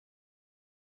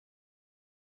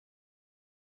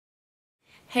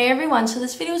Hey everyone, so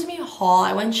this video is going to be a haul.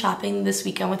 I went shopping this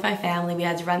weekend with my family. We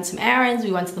had to run some errands,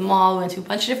 we went to the mall, we went to a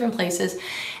bunch of different places,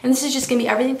 and this is just going to be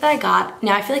everything that I got.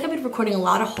 Now I feel like I've been recording a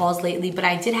lot of hauls lately, but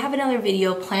I did have another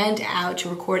video planned out to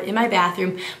record in my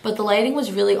bathroom, but the lighting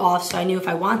was really off, so I knew if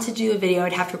I wanted to do a video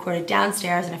I'd have to record it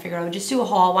downstairs, and I figured I would just do a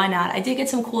haul, why not? I did get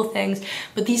some cool things,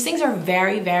 but these things are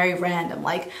very, very random.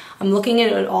 Like, I'm looking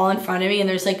at it all in front of me and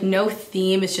there's like no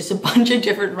theme, it's just a bunch of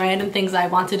different random things that I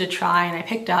wanted to try and I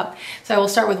picked up. So I will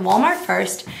start with Walmart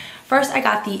first. First, I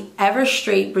got the Ever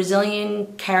Straight Brazilian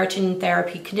Keratin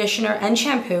Therapy Conditioner and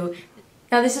Shampoo.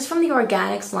 Now this is from the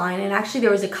Organics line, and actually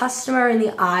there was a customer in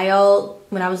the aisle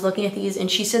when I was looking at these, and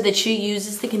she said that she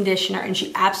uses the conditioner and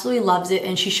she absolutely loves it,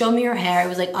 and she showed me her hair. It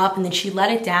was like up and then she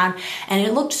let it down and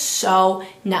it looked so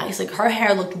nice. Like, her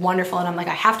hair looked wonderful, and I'm like,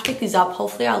 I have to pick these up,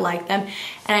 hopefully I'll like them.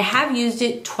 And I have used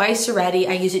it twice already.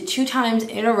 I used it 2 times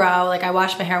in a row. Like, I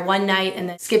washed my hair one night and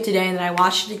then skipped a day and then I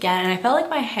washed it again, and I felt like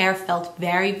my hair felt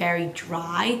very, very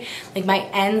dry. Like, my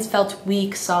ends felt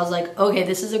weak, so I was like, okay,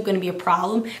 this is going to be a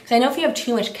problem, because I know if you have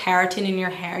too much keratin in your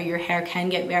hair can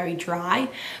get very dry.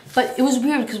 But it was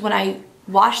weird because when I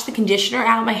washed the conditioner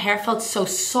out, my hair felt so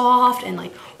soft and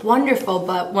like wonderful,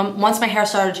 but once my hair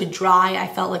started to dry, I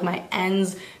felt like my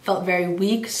ends felt very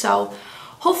weak. So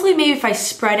hopefully maybe if I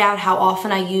spread out how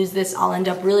often I use this, I'll end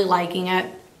up really liking it.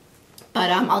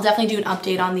 But I'll definitely do an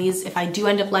update on these if I do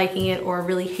end up liking it or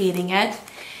really hating it.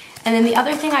 And then the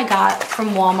other thing I got from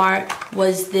Walmart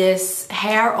was this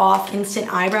Hair Off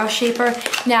Instant Eyebrow Shaper.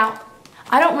 Now,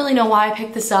 I don't really know why I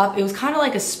picked this up. It was kind of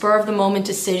like a spur of the moment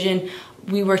decision.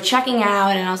 We were checking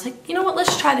out and I was like, you know what,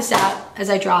 let's try this out as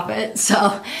I drop it.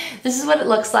 So this is what it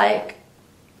looks like.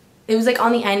 It was like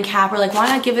on the end cap. We're like, why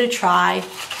not give it a try?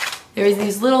 There's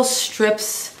these little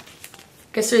strips.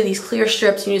 I guess they're these clear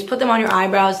strips, and you just put them on your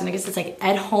eyebrows, and I guess it's like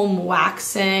at home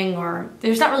waxing, or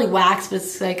there's not really wax, but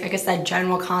it's like, I guess that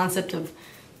general concept of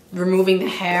removing the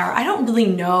hair. I don't really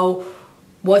know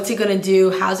what's it gonna do,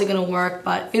 how's it gonna work,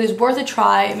 but it is worth a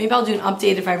try. Maybe I'll do an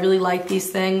update if I really like these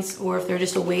things or if they're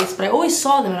just a waste, but I always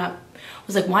saw them and I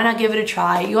was like, why not give it a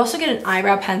try? You also get an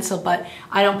eyebrow pencil, but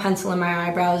I don't pencil in my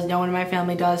eyebrows. No one in my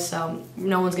family does, so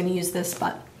no one's gonna use this,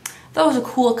 but that was a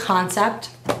cool concept.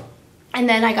 And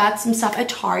then I got some stuff at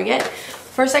Target.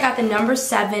 First, I got the No.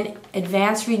 7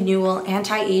 Advanced Renewal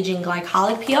Anti-Aging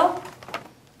Glycolic Peel.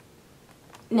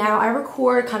 Now, I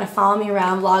record kind of follow me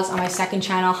around vlogs on my second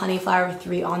channel, Honeyflower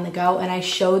 3 on the go, and I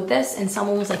showed this and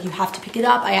someone was like, you have to pick it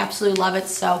up. I absolutely love it.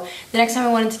 So the next time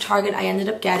I went into Target, I ended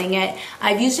up getting it.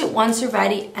 I've used it once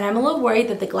already, and I'm a little worried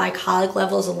that the glycolic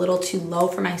level is a little too low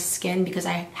for my skin, because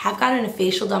I have gotten a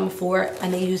facial done before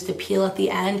and they used the peel at the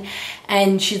end,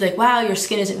 and she's like, wow, your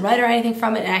skin isn't red or anything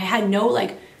from it, and I had no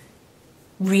like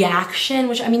reaction,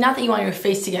 which, I mean, not that you want your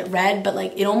face to get red, but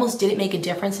like it almost didn't make a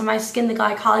difference on my skin, the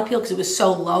glycolic peel, because it was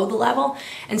so low, the level.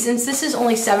 And since this is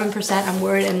only 7%, I'm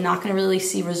worried I'm not going to really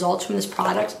see results from this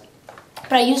product.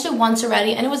 But I used it once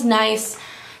already and it was nice,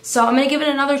 so I'm going to give it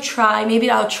another try.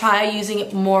 Maybe I'll try using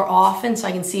it more often so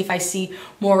I can see if I see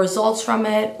more results from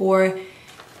it or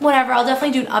whatever. I'll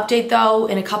definitely do an update though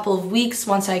in a couple of weeks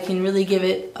once I can really give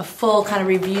it a full kind of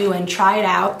review and try it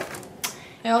out.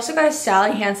 I also got a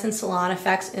Sally Hansen Salon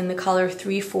Effects in the color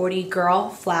 340 Girl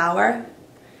Flower.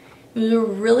 It was a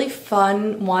really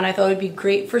fun one. I thought it would be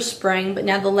great for spring, but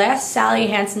now the last Sally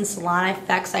Hansen Salon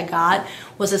Effects I got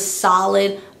was a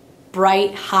solid,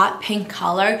 bright, hot pink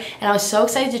color, and I was so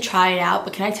excited to try it out,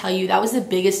 but can I tell you, that was the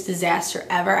biggest disaster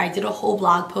ever. I did a whole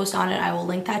blog post on it. I will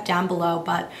link that down below,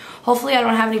 but hopefully I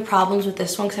don't have any problems with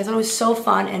this one because I thought it was so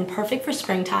fun and perfect for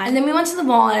springtime. And then we went to the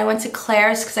mall and I went to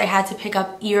Claire's because I had to pick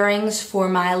up earrings for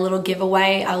my little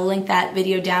giveaway. I'll link that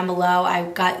video down below. I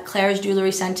got Claire's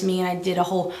jewelry sent to me and I did a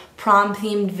whole prom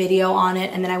themed video on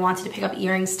it, and then I wanted to pick up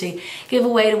earrings to give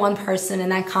away to one person,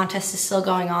 and that contest is still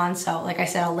going on, so like I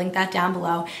said, I'll link that down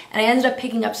below. And I ended up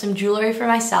picking up some jewelry for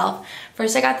myself.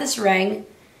 First, I got this ring.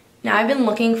 Now, I've been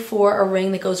looking for a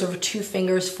ring that goes over 2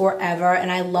 fingers forever,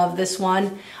 and I love this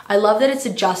one. I love that it's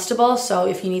adjustable, so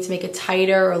if you need to make it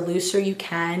tighter or looser, you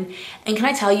can. And can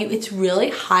I tell you, it's really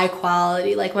high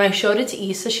quality. Like, when I showed it to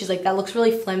Issa, she's like, that looks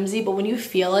really flimsy, but when you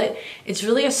feel it, it's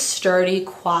really a sturdy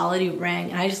quality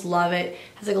ring, and I just love it. It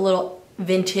has like a little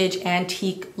vintage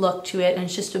antique look to it, and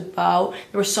it's just a bow.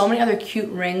 There were so many other cute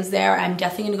rings there. I'm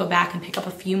definitely gonna go back and pick up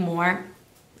a few more.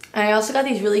 And I also got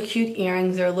these really cute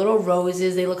earrings. They're little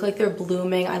roses. They look like they're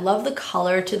blooming. I love the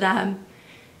color to them.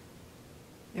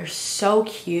 They're so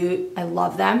cute. I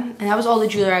love them. And that was all the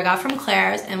jewelry I got from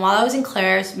Claire's. And while I was in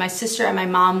Claire's, my sister and my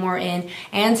mom were in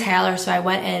Ann Taylor, so I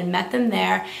went and met them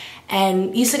there.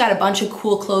 and Issa got a bunch of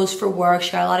cool clothes for work.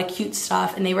 She got a lot of cute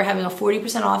stuff, and they were having a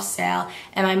 40% off sale,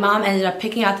 and my mom ended up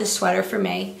picking out this sweater for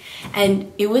me,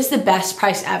 and it was the best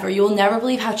price ever. You'll never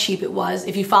believe how cheap it was.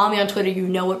 If you follow me on Twitter, you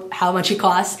know how much it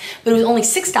costs, but it was only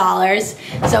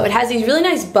 $6. So it has these really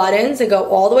nice buttons that go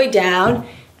all the way down,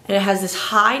 and it has this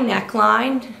high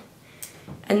neckline,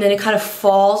 and then it kind of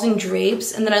falls and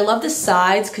drapes. And then I love the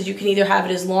sides because you can either have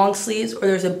it as long sleeves or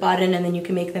there's a button and then you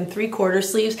can make them 3/4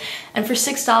 sleeves. And for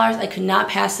 $6, I could not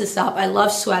pass this up. I love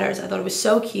sweaters. I thought it was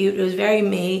so cute. It was very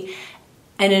me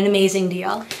and an amazing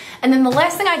deal. And then the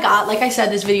last thing I got, like I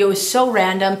said, this video was so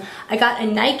random. I got a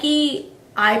Nike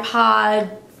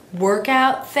iPod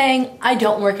workout thing. I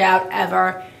don't work out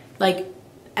ever, like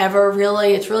ever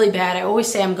really. It's really bad. I always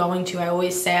say I'm going to. I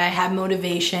always say I have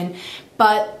motivation,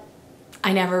 but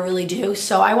I never really do.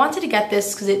 So I wanted to get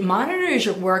this because it monitors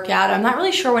your workout. I'm not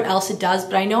really sure what else it does,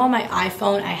 but I know on my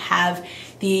iPhone I have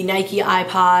the Nike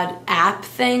iPod app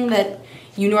thing that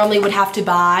you normally would have to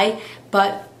buy,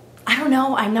 but I don't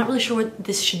know. I'm not really sure what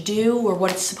this should do or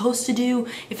what it's supposed to do.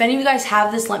 If any of you guys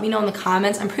have this, let me know in the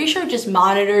comments. I'm pretty sure it just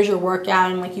monitors your workout,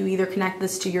 and like you either connect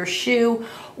this to your shoe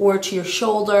or to your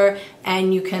shoulder,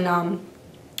 and you can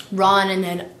run and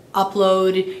then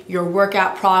upload your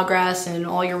workout progress and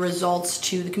all your results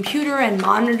to the computer and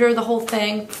monitor the whole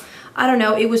thing. I don't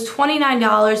know, it was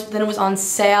 $29, but then it was on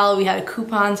sale. We had a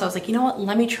coupon, so I was like, you know what,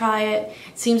 let me try it.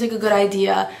 It seems like a good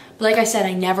idea. But like I said,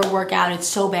 I never work out. It's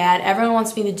so bad. Everyone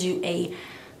wants me to do a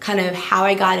kind of how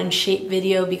I got in shape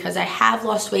video because I have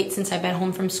lost weight since I've been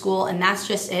home from school, and that's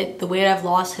just it. The weight I've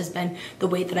lost has been the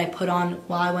weight that I put on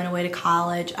while I went away to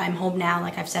college. I'm home now,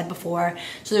 like I've said before,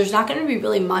 so there's not going to be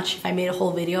really much if I made a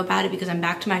whole video about it because I'm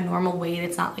back to my normal weight.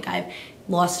 It's not like I've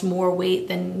lost more weight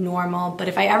than normal, but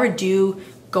if I ever do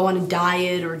go on a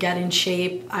diet or get in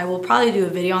shape, I will probably do a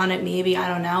video on it, maybe, I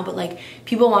don't know, but like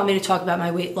people want me to talk about my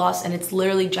weight loss, and it's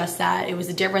literally just that. It was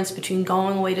the difference between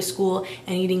going away to school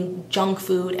and eating junk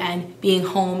food and being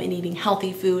home and eating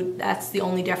healthy food. That's the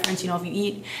only difference. You know, if you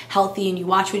eat healthy and you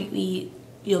watch what you eat,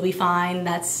 you'll be fine.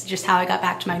 That's just how I got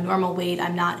back to my normal weight.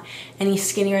 I'm not any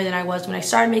skinnier than I was when I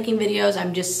started making videos.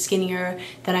 I'm just skinnier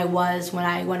than I was when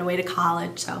I went away to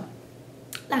college, so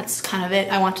that's kind of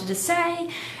it. I wanted to say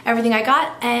everything I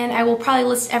got, and I will probably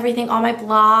list everything on my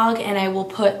blog, and I will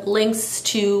put links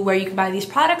to where you can buy these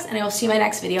products, and I will see you in my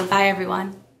next video. Bye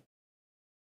everyone.